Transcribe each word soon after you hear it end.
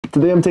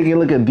Today I'm taking a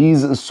look at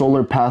these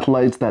solar path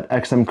lights that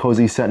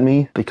XMCOSY sent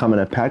me. They come in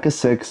a pack of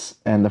 6,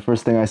 and the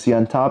first thing I see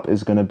on top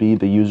is going to be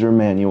the user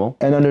manual.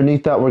 And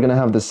underneath that we're going to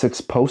have the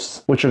 6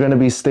 posts, which are going to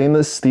be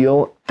stainless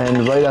steel,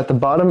 and right at the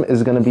bottom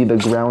is going to be the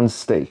ground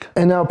stake.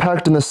 And now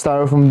packed in the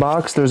styrofoam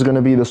box, there's going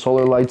to be the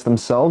solar lights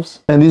themselves.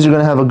 And these are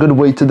going to have a good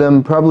weight to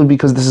them, probably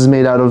because this is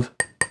made out of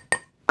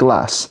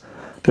glass.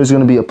 There's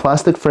going to be a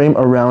plastic frame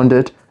around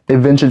it, a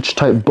vintage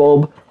type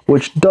bulb,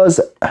 which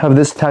does have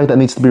this tag that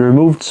needs to be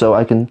removed, so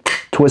I can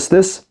twist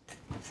this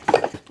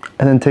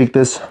and then take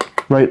this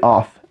right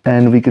off,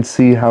 and we could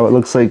see how it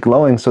looks like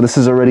glowing. So this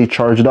is already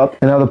charged up,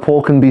 and now the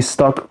pole can be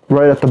stuck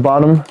right at the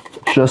bottom,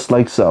 just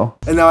like so.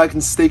 And now I can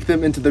stake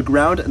them into the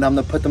ground, and I'm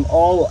gonna put them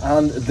all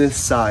on this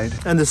side.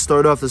 And to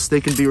start off, the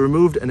stake can be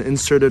removed and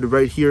inserted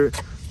right here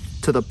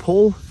to the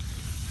pole.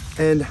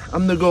 And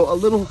I'm gonna go a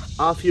little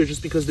off here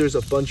just because there's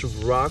a bunch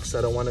of rocks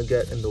I don't want to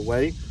get in the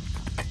way.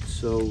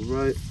 So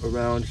right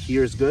around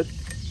here is good.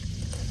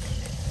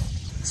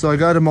 So I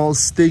got them all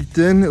staked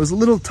in. It was a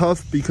little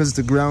tough because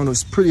the ground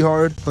was pretty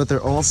hard, but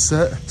they're all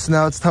set. So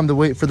now it's time to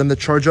wait for them to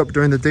charge up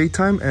during the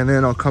daytime, and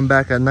then I'll come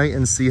back at night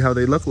and see how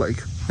they look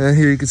like. And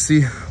here you can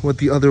see what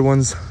the other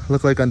ones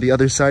look like on the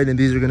other side, and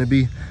these are gonna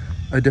be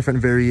a different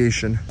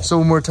variation. So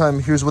one more time,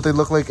 here's what they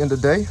look like in the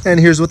day, and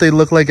here's what they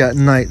look like at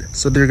night.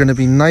 So they're gonna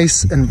be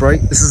nice and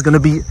bright. This is gonna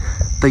be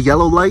the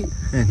yellow light,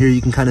 and here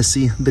you can kind of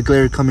see the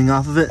glare coming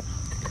off of it.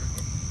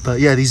 But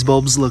yeah, these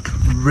bulbs look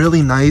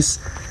really nice,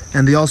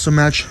 and they also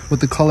match with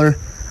the color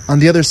on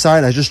the other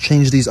side. I just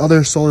changed these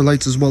other solar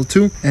lights as well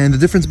too. And the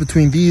difference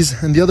between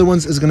these and the other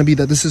ones is going to be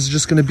that this is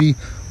just going to be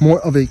more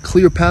of a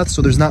clear path,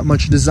 so there's not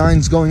much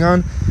designs going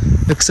on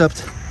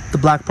except the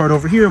black part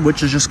over here,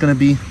 which is just going to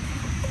be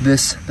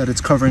this, that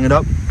it's covering it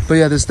up. But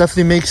yeah, this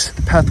definitely makes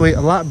the pathway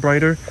a lot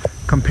brighter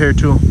compared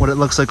to what it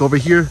looks like over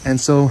here. And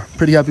so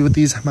pretty happy with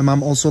these. My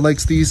mom also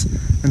likes these,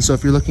 and so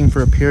if you're looking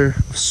for a pair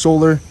of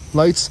solar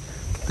lights,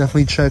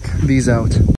 definitely check these out.